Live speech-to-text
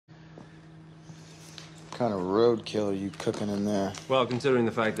kind of roadkill are you cooking in there? Well, considering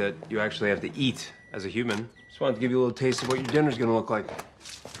the fact that you actually have to eat as a human, just wanted to give you a little taste of what your dinner's gonna look like.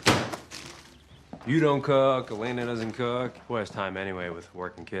 You don't cook, Elena doesn't cook. Who has time anyway with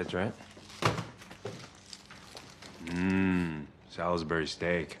working kids, right? Salisbury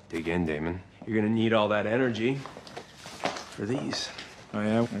steak. Dig in, Damon. You're gonna need all that energy for these. Oh,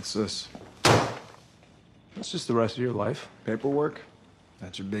 yeah? What's this? That's just the rest of your life. Paperwork?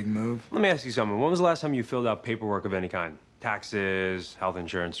 That's your big move? Let me ask you something. When was the last time you filled out paperwork of any kind? Taxes, health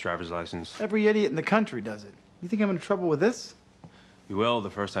insurance, driver's license? Every idiot in the country does it. You think I'm in trouble with this? You will the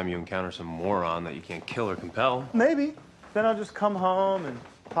first time you encounter some moron that you can't kill or compel. Maybe. Then I'll just come home and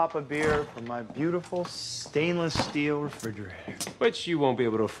pop a beer from my beautiful stainless steel refrigerator. Which you won't be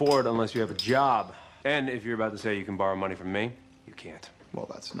able to afford unless you have a job. And if you're about to say you can borrow money from me, you can't. Well,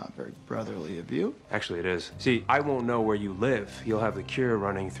 that's not very brotherly of you. Actually, it is. See, I won't know where you live. You'll have the cure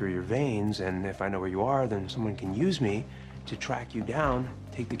running through your veins, and if I know where you are, then someone can use me to track you down,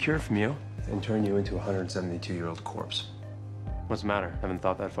 take the cure from you, and turn you into a 172-year-old corpse. What's the matter? Haven't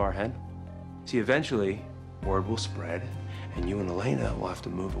thought that far ahead? See, eventually, word will spread, and you and Elena will have to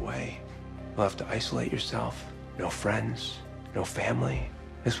move away. You'll have to isolate yourself. No friends, no family.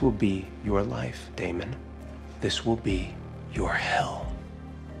 This will be your life, Damon. This will be your hell.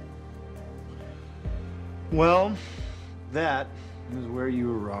 Well, that is where you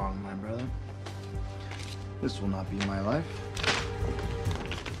were wrong, my brother. This will not be my life.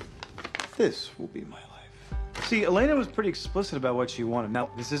 This will be my life. See, Elena was pretty explicit about what she wanted. Now,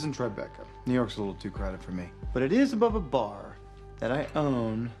 this isn't Tribeca. New York's a little too crowded for me. But it is above a bar that I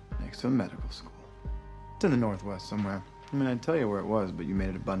own next to a medical school. It's in the Northwest somewhere. I mean, I'd tell you where it was, but you made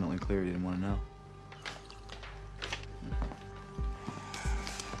it abundantly clear you didn't want to know.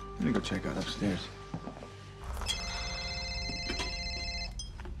 Let me go check out upstairs.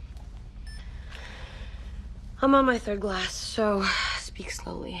 I'm on my third glass, so speak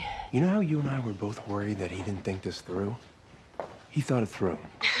slowly. You know how you and I were both worried that he didn't think this through? He thought it through.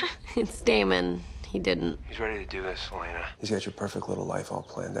 It's Damon. He didn't. He's ready to do this, Elena. He's got your perfect little life all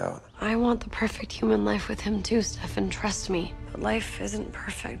planned out. I want the perfect human life with him too, Stefan. Trust me. But life isn't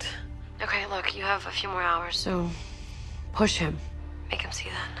perfect. Okay, look, you have a few more hours, so push him. Make him see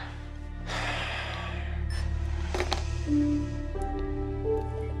that.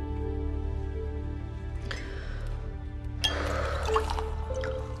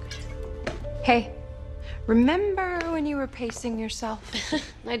 Hey, remember when you were pacing yourself?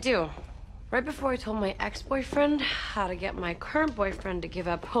 I do. Right before I told my ex-boyfriend how to get my current boyfriend to give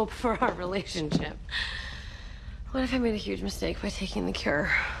up hope for our relationship. What if I made a huge mistake by taking the cure?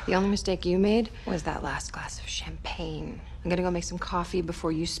 The only mistake you made was that last glass of champagne. I'm gonna go make some coffee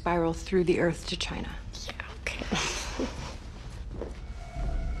before you spiral through the earth to China. Yeah, okay.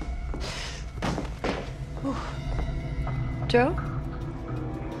 Joe?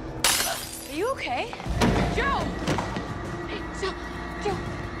 Are you okay? Joe!